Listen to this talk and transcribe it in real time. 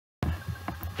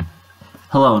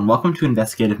Hello and welcome to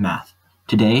Investigative Math.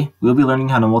 Today, we'll be learning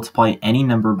how to multiply any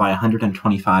number by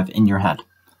 125 in your head.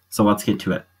 So let's get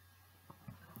to it.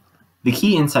 The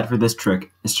key insight for this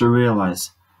trick is to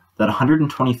realize that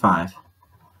 125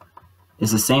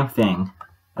 is the same thing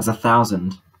as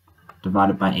 1,000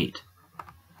 divided by 8.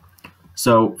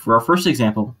 So for our first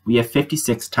example, we have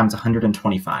 56 times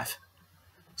 125.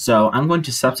 So I'm going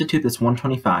to substitute this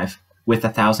 125 with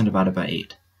 1,000 divided by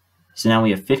 8. So now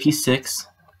we have 56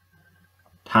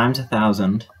 times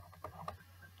 1,000,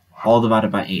 all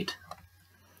divided by 8.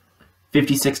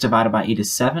 56 divided by 8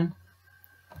 is 7.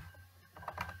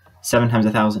 7 times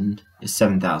 1,000 is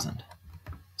 7,000.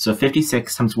 So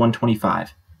 56 times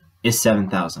 125 is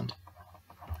 7,000.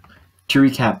 To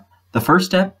recap, the first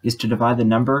step is to divide the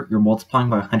number you're multiplying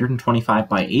by 125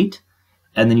 by 8,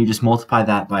 and then you just multiply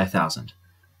that by 1,000.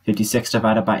 56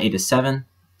 divided by 8 is 7,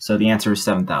 so the answer is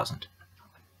 7,000.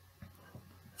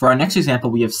 For our next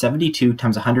example, we have 72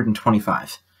 times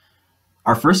 125.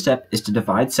 Our first step is to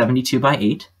divide 72 by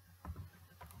 8.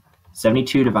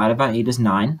 72 divided by 8 is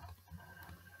 9.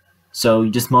 So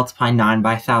you just multiply 9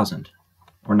 by 1,000,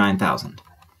 or 9,000.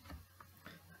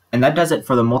 And that does it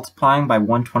for the multiplying by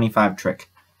 125 trick.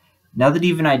 Now that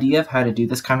you have an idea of how to do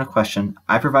this kind of question,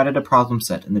 I provided a problem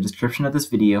set in the description of this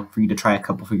video for you to try a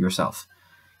couple for yourself.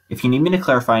 If you need me to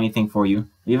clarify anything for you,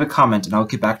 leave a comment and I'll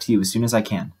get back to you as soon as I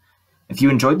can. If you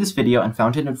enjoyed this video and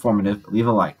found it informative, leave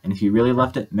a like, and if you really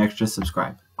loved it, make sure to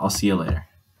subscribe. I'll see you later.